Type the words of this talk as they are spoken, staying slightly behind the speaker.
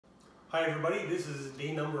Hi everybody, this is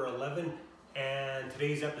day number 11 and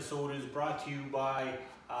today's episode is brought to you by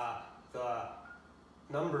the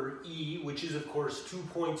number E, which is of course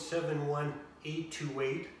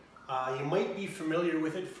 2.71828. You might be familiar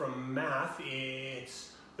with it from math.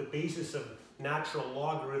 It's the basis of natural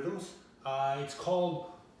logarithms. It's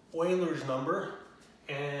called Euler's number,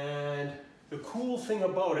 and the cool thing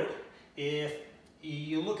about it, if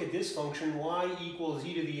you look at this function, y equals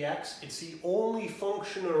e to the x, it's the only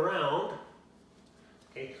function around,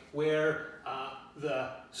 okay, where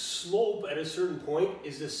the slope at a certain point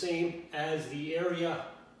is the same as the area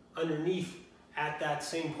underneath at that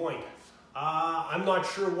same point. I'm not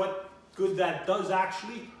sure what good that does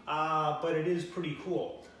actually, but it is pretty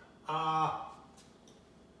cool.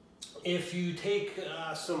 If you take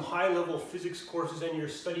some high-level physics courses and you're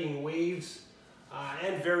studying waves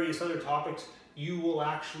and various other topics, you will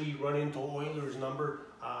actually run into Euler's number,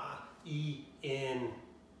 E, in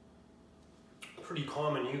pretty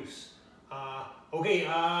common use. Okay,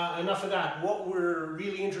 enough of that. What we're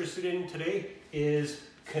really interested in today is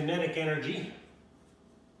kinetic energy.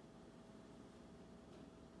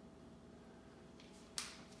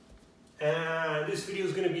 And this video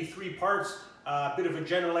is going to be 3 parts. A bit of a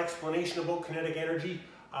general explanation about kinetic energy,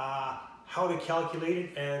 how to calculate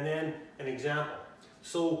it, and then an example.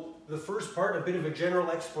 So the first part, a bit of a general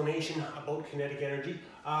explanation about kinetic energy.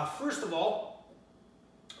 First of all,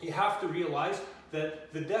 you have to realize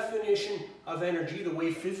that the definition of energy, the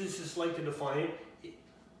way physicists like to define it,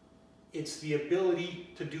 it's the ability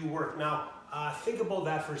to do work. Now, think about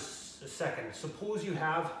that for a second. Suppose you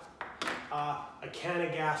have a can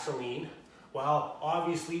of gasoline. Well,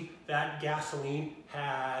 obviously that gasoline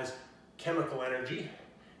has chemical energy,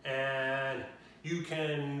 and you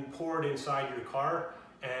can pour it inside your car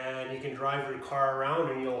and you can drive your car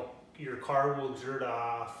around, and your car will exert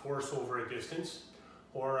a force over a distance.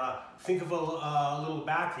 Or think of a little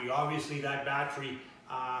battery. Obviously that battery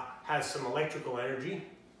has some electrical energy,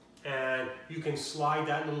 and you can slide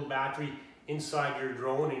that little battery inside your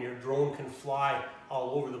drone, and your drone can fly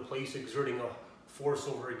all over the place exerting a force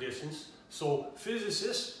over a distance. So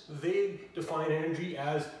physicists, they define energy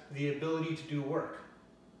as the ability to do work.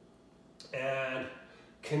 And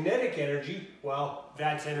kinetic energy, well,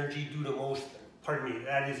 that's energy due to motion. Pardon me,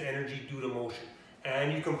 that is energy due to motion.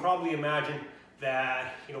 And you can probably imagine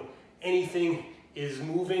that, anything is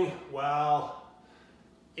moving, well,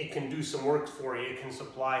 it can do some work for you. It can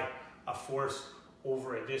supply a force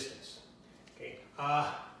over a distance. Okay.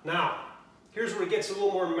 Now, here's where it gets a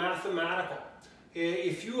little more mathematical.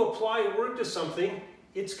 If you apply work to something,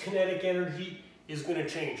 its kinetic energy is going to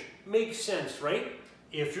change. Makes sense, right?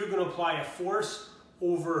 If you're going to apply a force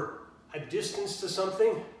over a distance to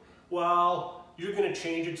something, well, you're going to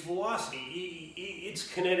change its velocity. Its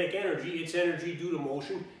kinetic energy, its energy due to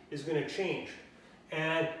motion, is going to change.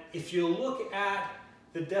 And if you look at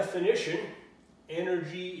the definition,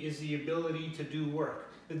 energy is the ability to do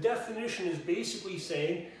work. The definition is basically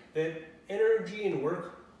saying that energy and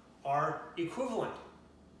work are equivalent.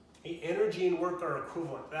 Energy and work are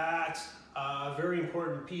equivalent. That's a very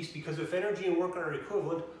important piece, because if energy and work are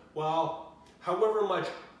equivalent, well, however much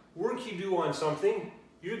work you do on something,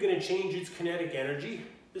 you're going to change its kinetic energy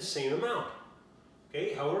the same amount.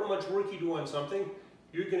 Okay, however much work you do on something,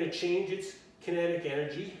 you're going to change its kinetic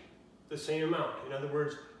energy the same amount. In other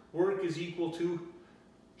words, work is equal to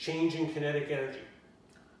change in kinetic energy.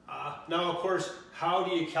 Now, of course, how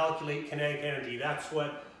do you calculate kinetic energy? That's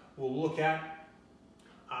what we'll look at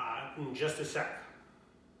in just a sec.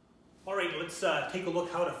 All right, let's take a look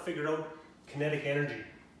how to figure out kinetic energy.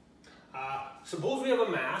 Suppose we have a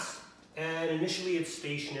mass, and initially it's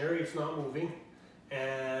stationary, it's not moving,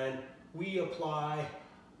 and we apply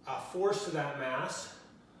a force to that mass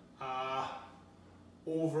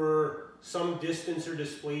over some distance or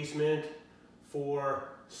displacement for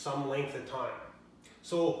some length of time.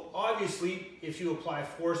 So obviously, if you apply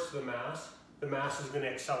force to the mass is going to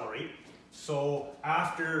accelerate. So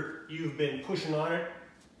after you've been pushing on it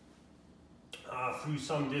through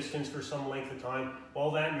some distance for some length of time,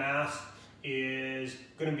 well, that mass is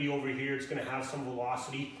going to be over here. It's going to have some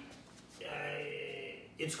velocity.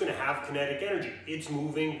 It's going to have kinetic energy. It's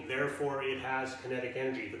moving, therefore it has kinetic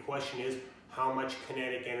energy. The question is, how much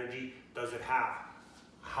kinetic energy does it have?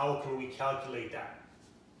 How can we calculate that?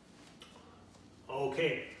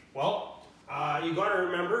 Okay, well, you got to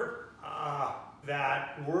remember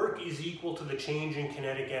that work is equal to the change in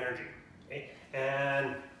kinetic energy. Okay?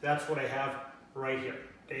 And that's what I have right here.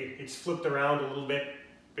 Okay? It's flipped around a little bit,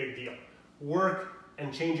 big deal. Work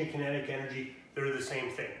and change in kinetic energy, they're the same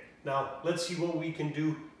thing. Now, let's see what we can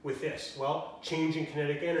do with this. Well, change in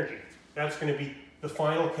kinetic energy. That's going to be the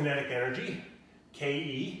final kinetic energy,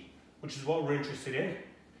 Ke, which is what we're interested in,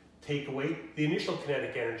 take away the initial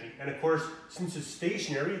kinetic energy. And of course, since it's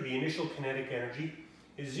stationary, the initial kinetic energy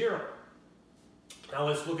is 0. Now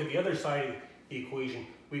let's look at the other side of the equation.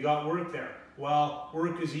 We got work there. Well,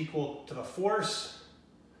 work is equal to the force,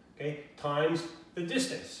 okay, times the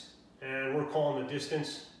distance. And we're calling the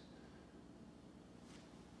distance,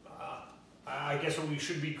 I guess what we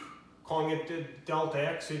should be calling it delta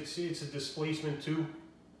x. It's a displacement too.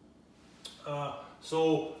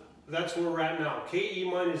 So that's where we're at now. Ke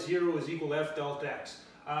minus 0 is equal to F delta x.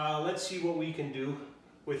 Let's see what we can do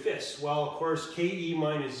with this. Well, of course, Ke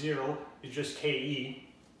minus 0 is just Ke.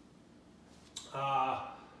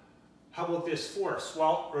 How about this force?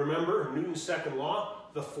 Well, remember Newton's second law,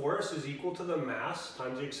 the force is equal to the mass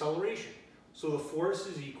times the acceleration. So the force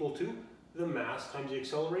is equal to the mass times the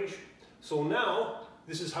acceleration. So now,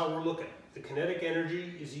 this is how we're looking. The kinetic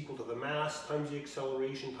energy is equal to the mass times the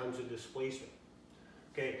acceleration times the displacement.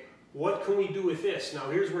 Okay, what can we do with this? Now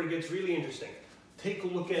here's where it gets really interesting. Take a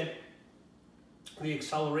look at the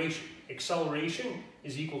acceleration. Acceleration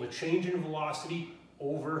is equal to change in velocity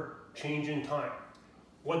over change in time.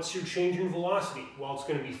 What's your change in velocity? Well, it's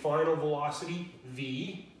going to be final velocity,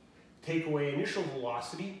 v, take away initial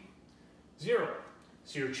velocity, 0.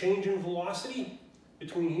 So your change in velocity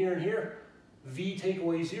between here and here, v take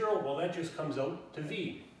away 0, well that just comes out to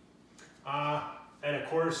v. And of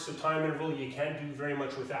course, the time interval, you can't do very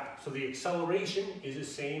much with that. So the acceleration is the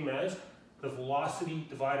same as the velocity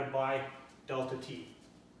divided by delta t.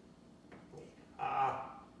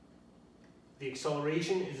 The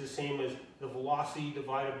acceleration is the same as the velocity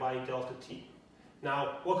divided by delta t.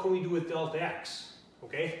 Now, what can we do with delta x?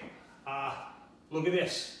 Okay, look at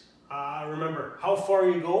this. Remember, how far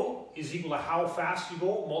you go is equal to how fast you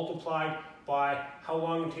go multiplied by how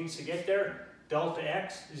long it takes to get there. Delta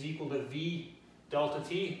x is equal to v delta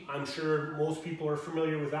t. I'm sure most people are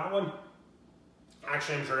familiar with that one.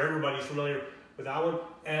 Actually, I'm sure everybody's familiar with that one.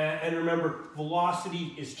 And remember,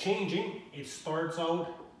 velocity is changing. It starts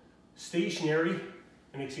out stationary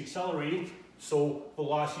and it's accelerating, so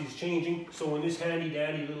velocity is changing. So in this handy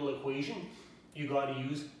dandy little equation, you got to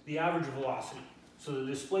use the average velocity. So the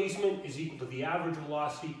displacement is equal to the average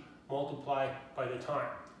velocity multiplied by the time.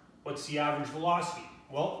 What's the average velocity?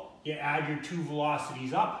 Well, you add your two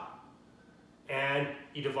velocities up and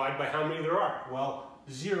you divide by how many there are. Well,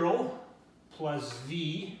 0 plus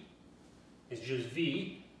v is just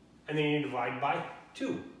v, and then you divide by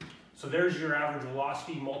 2. So there's your average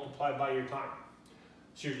velocity multiplied by your time.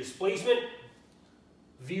 So your displacement,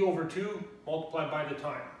 v over 2 multiplied by the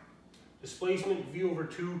time. Displacement, v over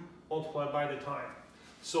 2 multiplied by the time.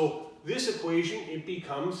 So this equation, it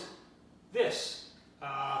becomes this.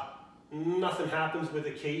 Nothing happens with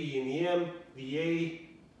the Ke and the m. The a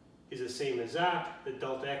is the same as that. The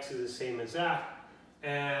delta x is the same as that.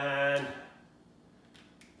 And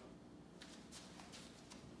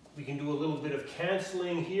we can do a little bit of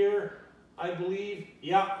canceling here, I believe.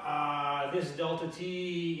 Yeah, this delta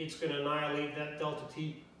t, it's going to annihilate that delta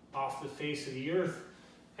t off the face of the earth.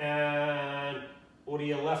 And what are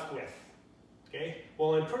you left with? Okay,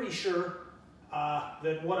 well, I'm pretty sure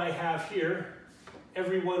that what I have here,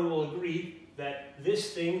 everyone will agree that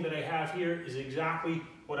this thing that I have here is exactly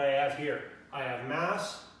what I have here. I have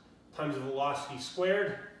mass times the velocity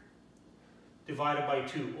squared divided by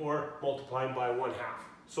 2, or multiplied by 1/2.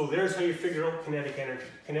 So there's how you figure out kinetic energy.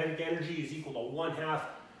 Kinetic energy is equal to 1/2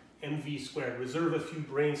 mv squared. Reserve a few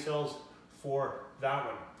brain cells for that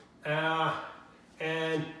one.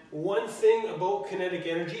 And one thing about kinetic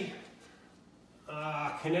energy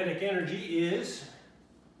is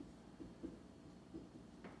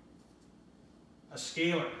a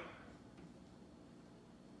scalar.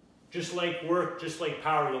 Just like work, just like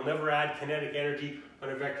power, you'll never add kinetic energy on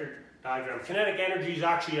a vector diagram. Kinetic energy is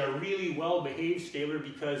actually a really well-behaved scalar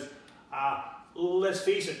because, let's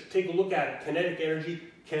face it, take a look at it. Kinetic energy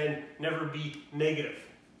can never be negative.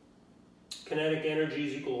 Kinetic energy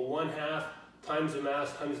is equal to 1/2 times the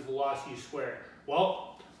mass times the velocity squared.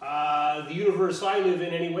 Well, the universe I live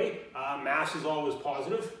in anyway, mass is always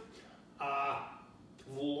positive.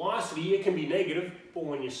 Velocity, it can be negative, but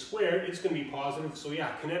when you square it, it's going to be positive. So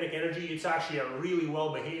yeah, kinetic energy, it's actually a really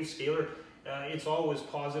well-behaved scalar. It's always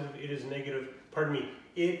positive. It is negative. Pardon me.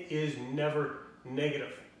 It is never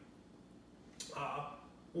negative.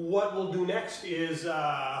 What we'll do next is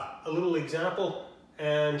a little example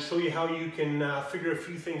and show you how you can figure a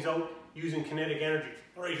few things out using kinetic energy.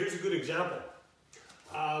 All right, here's a good example.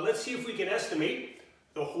 Let's see if we can estimate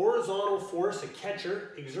the horizontal force a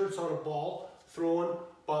catcher exerts on a ball thrown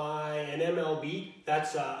by an MLB.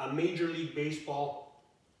 That's a Major League Baseball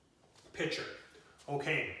pitcher.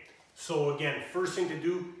 Okay, so again, first thing to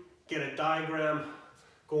do, get a diagram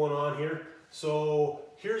going on here. So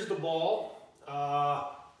here's the ball.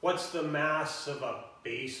 What's the mass of a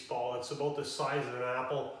baseball? It's about the size of an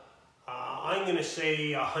apple. I'm going to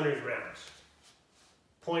say 100 grams,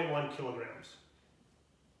 0.1 kilograms.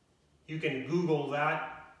 You can Google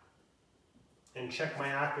that and check my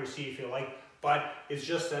accuracy if you like, but it's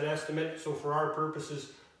just an estimate, so for our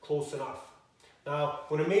purposes, close enough. Now,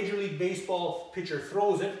 when a Major League Baseball pitcher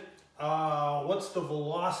throws it, what's the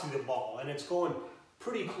velocity of the ball? And it's going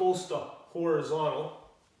pretty close to horizontal.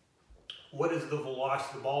 What is the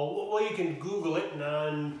velocity of the ball? Well, you can Google it,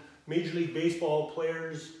 and Major League Baseball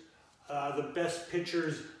players, the best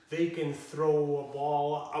pitchers, they can throw a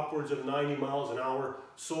ball upwards of 90 miles an hour.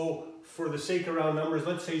 So for the sake of round numbers,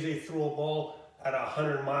 let's say they throw a ball at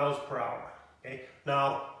 100 miles per hour. Okay?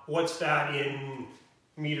 Now, what's that in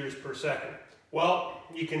meters per second? Well,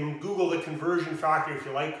 you can Google the conversion factor if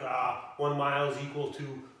you like. 1 mile is equal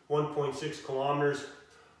to 1.6 kilometers.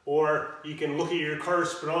 Or you can look at your car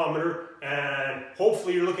speedometer, and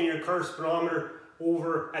hopefully you're looking at your car speedometer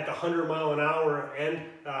over at the 100 mile an hour end,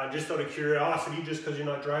 just out of curiosity, just because you're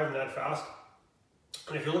not driving that fast.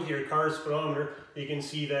 And if you look at your car speedometer, you can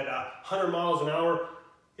see that 100 miles an hour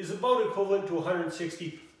is about equivalent to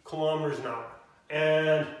 160 kilometers an hour.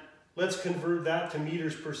 And let's convert that to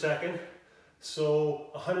meters per second. So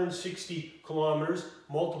 160 kilometers,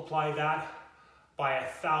 multiply that by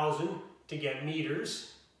 1,000 to get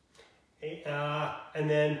meters. Okay, and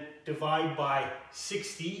then divide by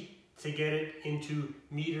 60 to get it into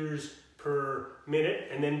meters per minute,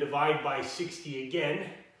 and then divide by 60 again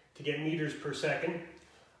to get meters per second.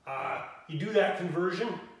 You do that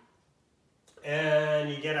conversion,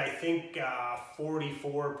 and you get, I think,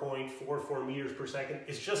 44.44 meters per second.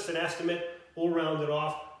 It's just an estimate. We'll round it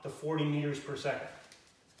off to 40 meters per second.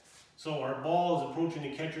 So our ball is approaching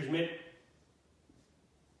the catcher's mitt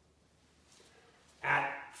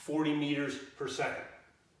at 40 meters per second.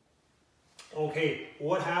 Okay,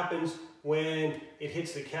 what happens when it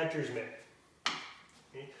hits the catcher's mitt?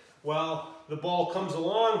 Okay. Well, the ball comes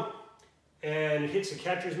along and it hits the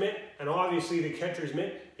catcher's mitt, and obviously the catcher's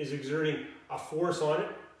mitt is exerting a force on it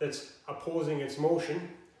that's opposing its motion.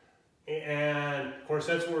 And of course,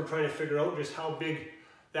 that's what we're trying to figure out, just how big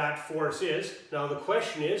that force is. Now the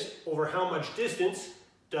question is, over how much distance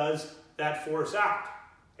does that force act?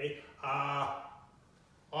 Okay.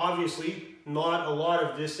 Obviously, not a lot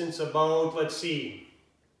of distance, about, let's see,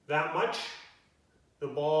 that much. The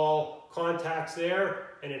ball contacts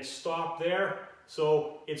there and it's stopped there.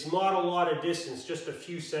 So it's not a lot of distance, just a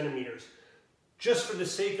few centimeters. Just for the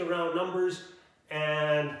sake of round numbers,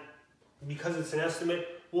 and because it's an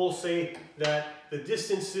estimate, we'll say that the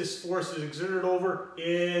distance this force is exerted over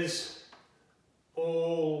is,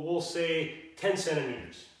 we'll say 10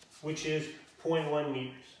 centimeters, which is 0.1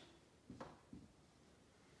 meters.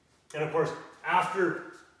 And of course,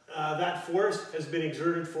 after that force has been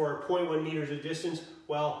exerted for 0.1 meters of distance,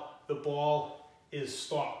 well, the ball is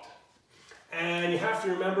stopped. And you have to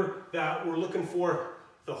remember that we're looking for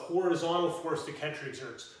the horizontal force the catcher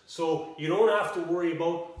exerts. So you don't have to worry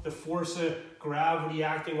about the force of gravity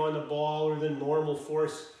acting on the ball, or the normal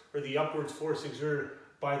force, or the upwards force exerted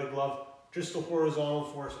by the glove, just the horizontal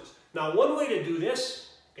forces. Now, one way to do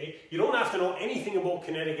this, okay, you don't have to know anything about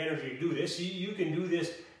kinetic energy to do this. You can do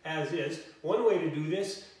this as is. One way to do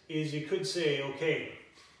this is you could say, okay,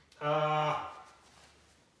 the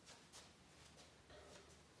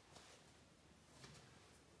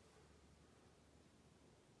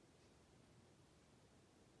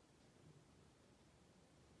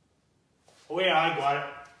way I got it,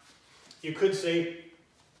 you could say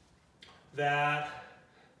that,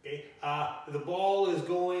 okay, the ball is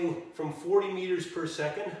going from 40 meters per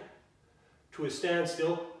second to a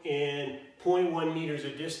standstill in 0.1 meters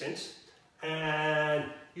of distance, and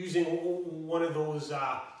using one of those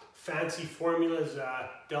fancy formulas,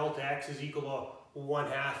 delta x is equal to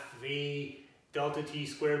 1/2 v delta t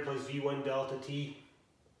squared plus v1 delta t.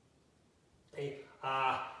 Okay,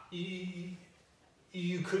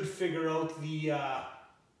 you could figure out the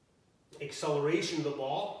acceleration of the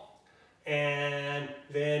ball, and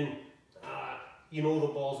then you know the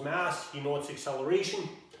ball's mass, you know its acceleration.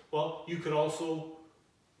 Well, you could also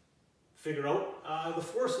figure out the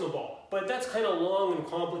force in the ball. But that's kind of long and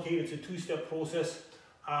complicated. It's a two-step process.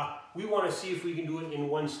 We want to see if we can do it in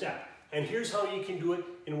one step. And here's how you can do it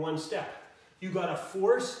in one step. You got a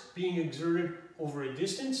force being exerted over a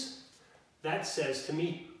distance. That says to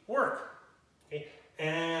me, work. Okay?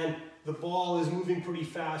 And the ball is moving pretty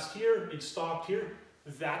fast here. It stopped here.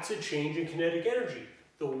 That's a change in kinetic energy.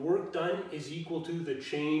 The work done is equal to the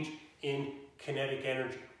change in kinetic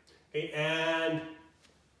energy. Okay? And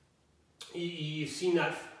you've seen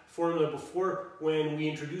that formula before when we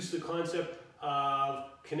introduced the concept of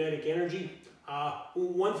kinetic energy.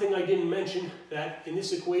 One thing I didn't mention, that in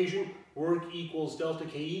this equation, work equals delta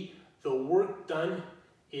KE, the work done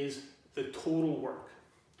is the total work.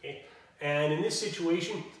 Okay? And in this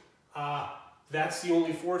situation, that's the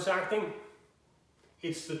only force acting.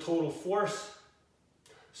 It's the total force.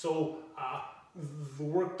 So the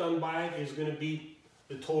work done by it is going to be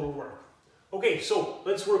the total work. Okay, so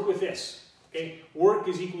let's work with this. Okay, work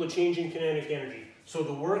is equal to change in kinetic energy. So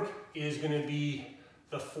the work is going to be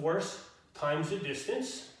the force times the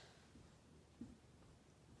distance.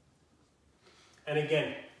 And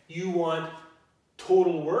again, you want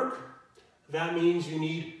total work. That means you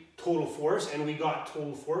need total force, and we got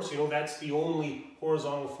total force. You know, that's the only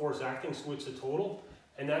horizontal force acting, so it's the total.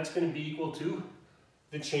 And that's going to be equal to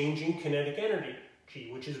the change in kinetic energy,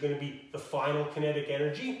 which is going to be the final kinetic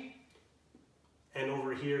energy. And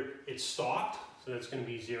over here, it's stopped, so that's going to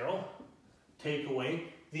be 0. Take away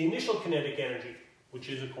the initial kinetic energy, which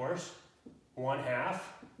is, of course, 1/2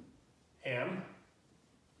 mv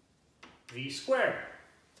squared.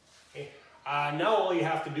 Okay. Now all you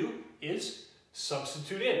have to do is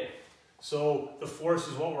substitute in. So the force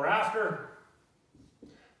is what we're after.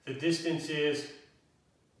 The distance is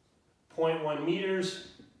 0.1 meters.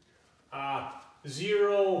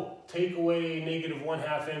 0 take away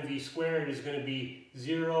 -1/2 mv squared is going to be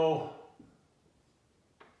 0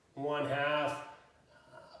 1/2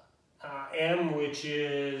 m, which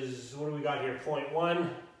is, what do we got here, 0.1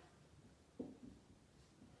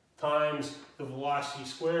 times the velocity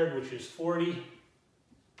squared, which is 40.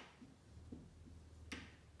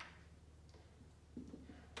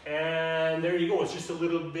 And there you go. It's just a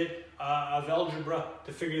little bit of algebra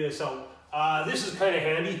to figure this out. This is kind of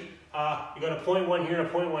handy. You got a 0.1 here and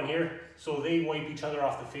a 0.1 here, so they wipe each other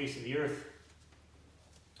off the face of the earth.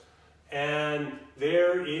 And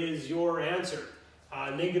there is your answer.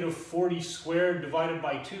 -40 squared divided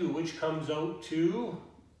by 2, which comes out to,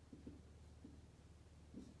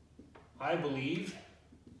 I believe,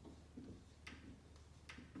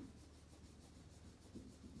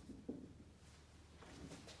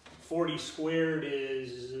 .40 squared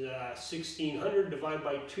is 1600 divided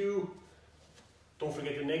by 2. Don't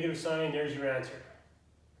forget the negative sign. There's your answer.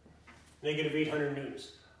 -800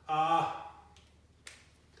 newtons.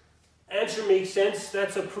 Answer makes sense.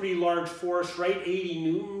 That's a pretty large force, right?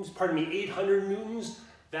 800 newtons.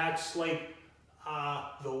 That's like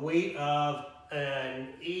the weight of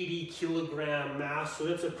an 80 kilogram mass. So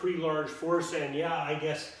that's a pretty large force. And yeah, I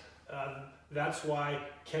guess that's why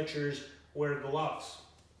catchers wear gloves.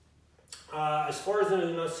 As far as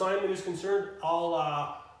an assignment is concerned,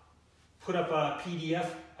 I'll put up a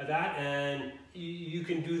PDF of that and you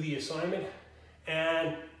can do the assignment.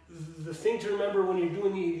 And the thing to remember when you're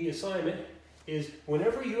doing the assignment is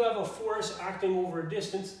whenever you have a force acting over a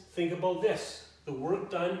distance, think about this. The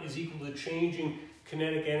work done is equal to change in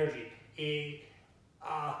kinetic energy.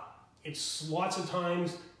 It's lots of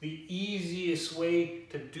times the easiest way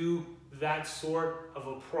to do that sort of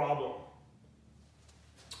a problem.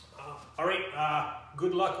 All right,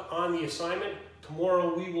 good luck on the assignment.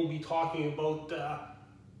 Tomorrow we will be talking about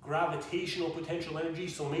gravitational potential energy,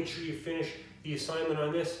 so make sure you finish the assignment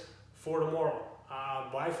on this for tomorrow.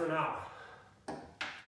 Bye for now.